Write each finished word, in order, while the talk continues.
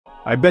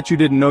I bet you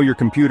didn't know your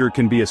computer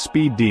can be a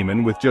speed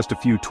demon with just a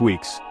few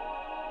tweaks.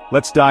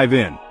 Let's dive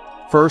in.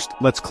 First,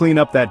 let's clean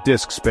up that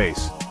disk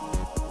space.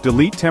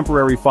 Delete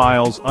temporary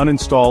files,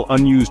 uninstall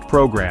unused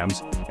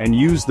programs, and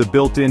use the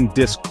built-in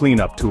disk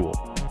cleanup tool.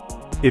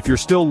 If you're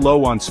still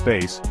low on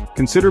space,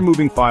 consider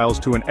moving files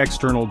to an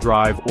external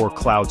drive or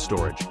cloud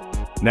storage.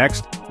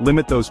 Next,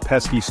 limit those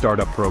pesky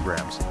startup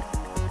programs.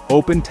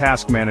 Open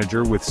Task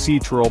Manager with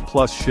Ctrl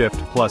plus Shift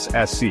plus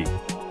SC.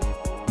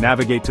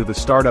 Navigate to the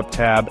Startup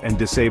tab and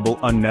disable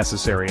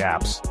unnecessary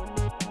apps.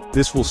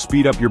 This will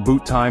speed up your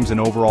boot times and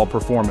overall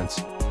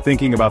performance.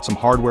 Thinking about some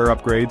hardware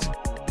upgrades?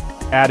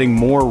 Adding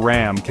more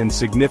RAM can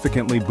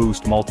significantly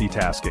boost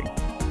multitasking.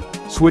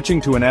 Switching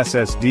to an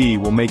SSD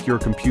will make your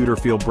computer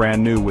feel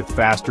brand new with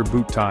faster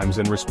boot times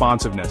and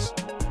responsiveness.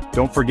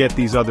 Don't forget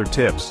these other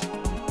tips.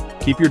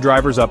 Keep your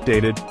drivers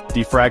updated,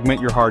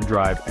 defragment your hard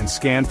drive, and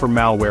scan for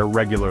malware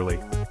regularly.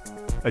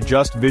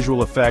 Adjust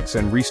visual effects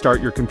and restart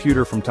your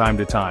computer from time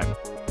to time.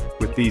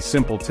 With these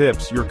simple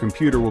tips, your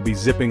computer will be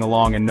zipping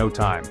along in no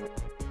time.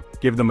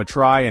 Give them a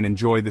try and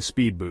enjoy the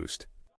speed boost.